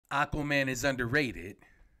Aquaman is underrated.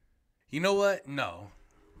 You know what? No.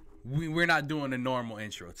 We're not doing a normal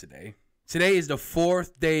intro today. Today is the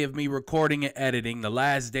 4th day of me recording and editing, the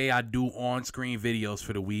last day I do on-screen videos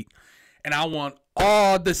for the week. And I want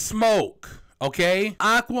all the smoke, okay?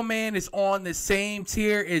 Aquaman is on the same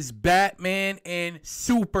tier as Batman and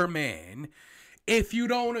Superman. If you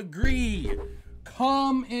don't agree,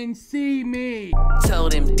 come and see me.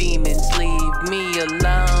 Told them demons leave me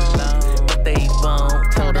alone, but they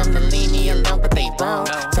won't. Told them to leave me alone, but they won't.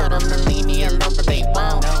 Told them to leave me alone, but they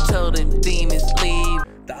won't. Told them demons leave.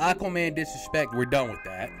 The Aquaman disrespect, we're done with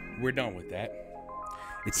that. We're done with that.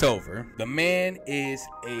 It's over. The man is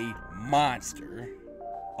a monster.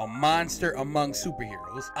 A monster among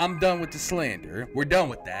superheroes. I'm done with the slander. We're done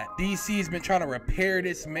with that. DC's been trying to repair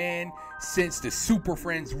this man since the Super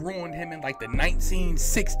Friends ruined him in like the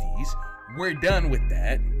 1960s. We're done with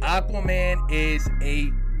that. Aquaman is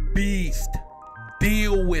a beast.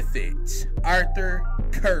 Deal with it. Arthur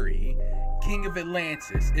Curry, King of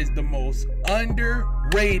Atlantis, is the most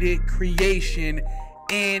underrated creation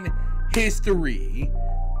in history.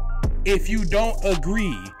 If you don't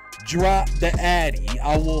agree, drop the addy.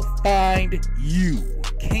 I will find you.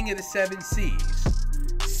 King of the Seven Seas,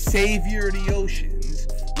 Savior of the Oceans,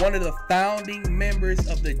 one of the founding members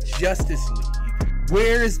of the Justice League.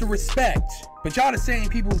 Where is the respect? But y'all the same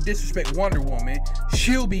people who disrespect Wonder Woman,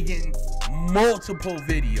 she'll be getting multiple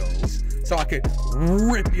videos so I could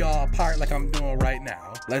rip y'all apart like I'm doing right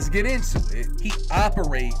now. Let's get into it. He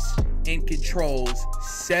operates and controls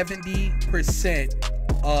 70%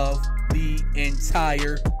 of the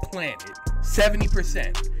entire planet.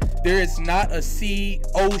 70%. There is not a sea,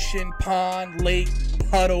 ocean, pond, lake,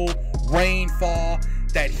 puddle, rainfall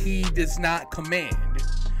that he does not command.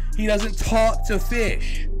 He doesn't talk to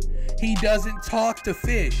fish. He doesn't talk to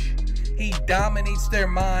fish. He dominates their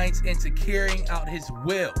minds into carrying out his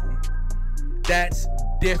will. That's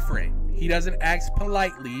different. He doesn't act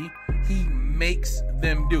politely. He makes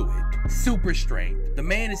them do it. Super strength. The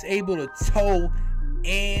man is able to tow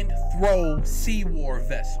and throw sea war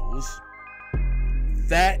vessels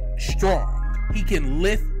that strong. He can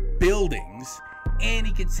lift buildings and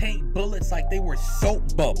he can take bullets like they were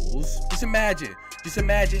soap bubbles. Just imagine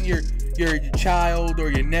your child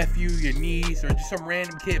or your nephew, your niece, or just some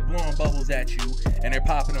random kid blowing bubbles at you and they're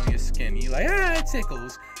popping on your skin. You're like, it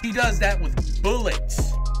tickles. He does that with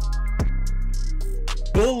bullets.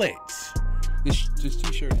 Bullets. This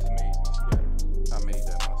t-shirt is amazing. See that? I made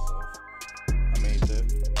that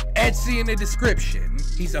myself. Etsy in the description.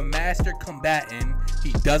 He's a master combatant.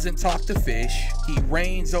 He doesn't talk to fish. He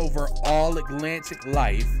reigns over all Atlantic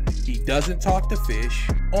life. He doesn't talk to fish.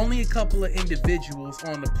 Only a couple of individuals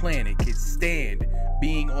on the planet can stand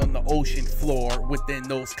being on the ocean floor within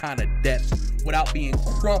those kind of depths without being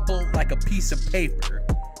crumpled like a piece of paper.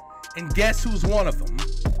 And guess who's one of them?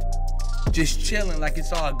 Just chilling like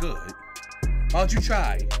it's all good. Why don't you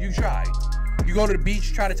try? You try. You go to the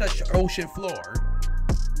beach, try to touch the ocean floor.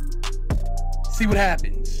 See what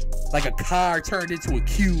happens. Like a car turned into a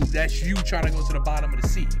cube. That's you trying to go to the bottom of the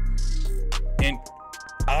sea. And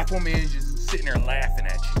Aquaman is just sitting there laughing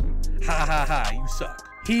at you. Ha ha ha, you suck.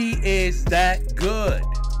 He is that good.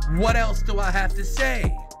 What else do I have to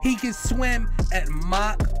say? He can swim at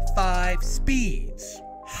Mach 5 speeds.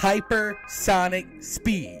 Hypersonic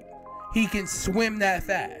speed. He can swim that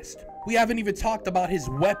fast. We haven't even talked about his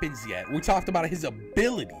weapons yet. We talked about his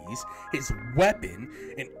abilities, his weapon,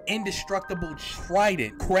 an indestructible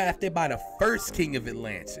trident crafted by the first King of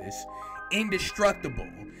Atlantis. Indestructible.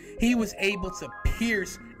 He was able to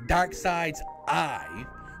pierce Darkseid's eye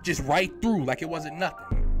just right through like it wasn't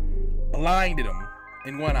nothing. Blinded him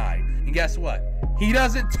in one eye. And guess what? He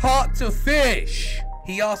doesn't talk to fish.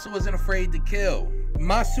 He also isn't afraid to kill.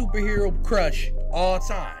 My superhero crush all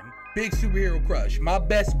time. Big superhero crush. My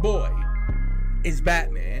best boy is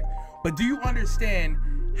Batman. But do you understand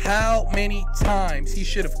how many times he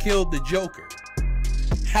should have killed the Joker?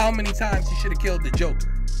 How many times he should have killed the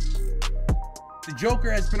Joker? The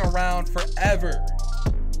Joker has been around forever.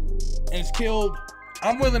 And he's killed,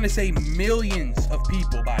 I'm willing to say, millions of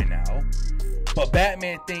people by now. But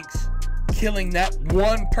Batman thinks killing that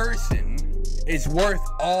one person is worth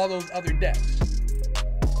all those other deaths.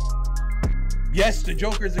 Yes, the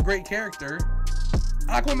Joker is a great character.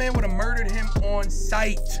 Aquaman would have murdered him on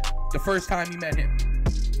sight the first time he met him.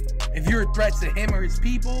 If you're a threat to him or his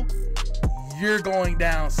people, you're going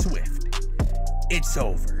down swift. It's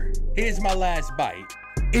over. Here's my last bite.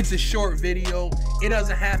 It's a short video. It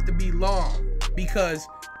doesn't have to be long because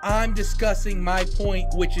I'm discussing my point,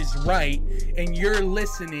 which is right, and you're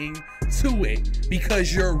listening to it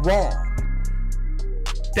because you're wrong.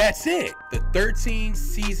 That's it. The 13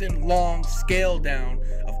 season long scale down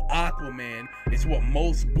of Aquaman is what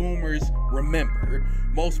most boomers remember.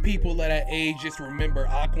 Most people at that age just remember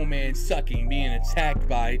Aquaman sucking, being attacked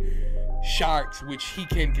by sharks, which he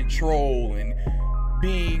can control, and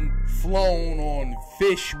being flown on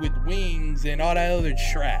fish with wings and all that other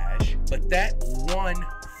trash. But that one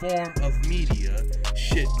form of media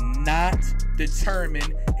should not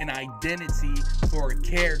determine an identity for a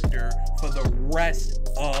character for the rest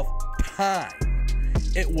of time.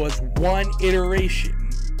 It was one iteration.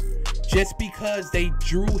 Just because they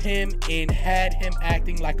drew him and had him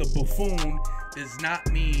acting like a buffoon does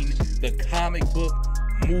not mean the comic book,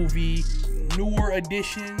 movie, newer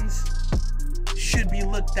editions should be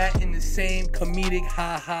looked at in the same comedic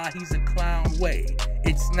ha-ha, he's a clown way.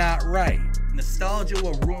 It's not right. Nostalgia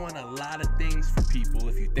will ruin a lot of things for people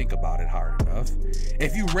if you think about it hard enough.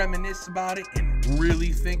 If you reminisce about it and really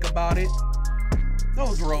think about it,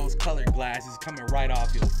 those rose-colored glasses coming right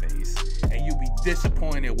off your face, and you'll be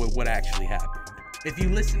disappointed with what actually happened. If you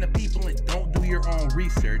listen to people and don't do your own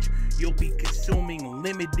research, you'll be consuming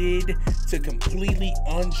limited to completely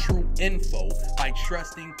untrue info by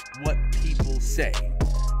trusting what people say.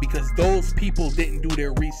 Because those people didn't do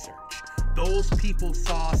their research. Those people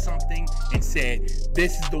saw something and said,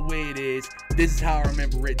 this is the way it is, this is how I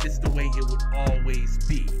remember it, this is the way it would always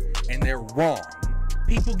be. And they're wrong.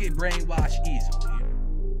 People get brainwashed easily.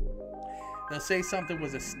 They'll say something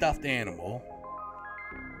was a stuffed animal,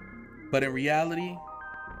 but in reality,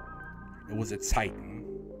 it was a titan.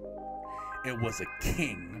 It was a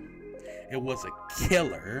king. It was a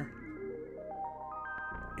killer.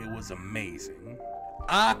 It was amazing.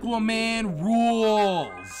 Aquaman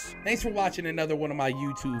rules! Thanks for watching another one of my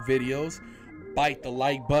YouTube videos. Bite the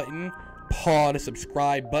like button, paw the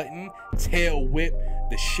subscribe button, tail whip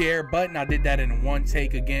the share button. I did that in one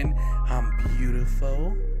take again. I'm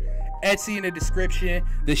beautiful. Etsy in the description.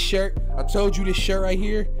 This shirt, I told you this shirt right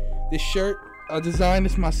here. This shirt, I designed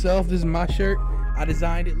this myself. This is my shirt. I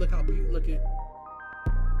designed it. Look how beautiful. Look at.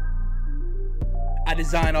 I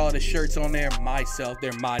designed all the shirts on there myself.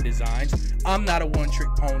 They're my designs. I'm not a one-trick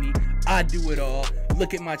pony. I do it all.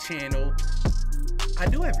 Look at my channel. I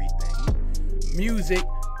do everything. Music,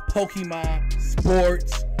 Pokemon,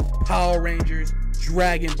 sports, Power Rangers,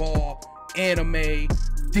 Dragon Ball, anime,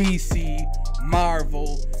 DC,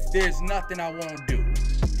 Marvel. There's nothing I won't do.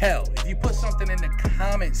 Hell, if you put something in the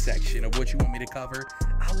comment section of what you want me to cover,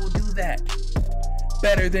 I will do that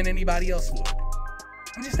better than anybody else would.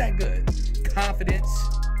 I'm just that good. Confidence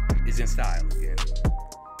is in style again.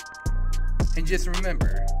 And just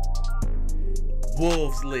remember,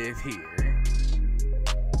 wolves live here.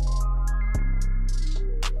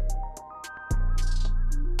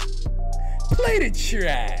 Play the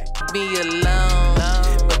track. Be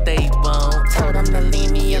alone, but they won't. Told them to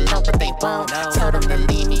leave me alone, but they won't. Told them to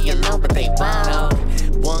leave me alone, but they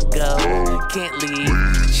won't. One go, can't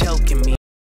leave, choking me.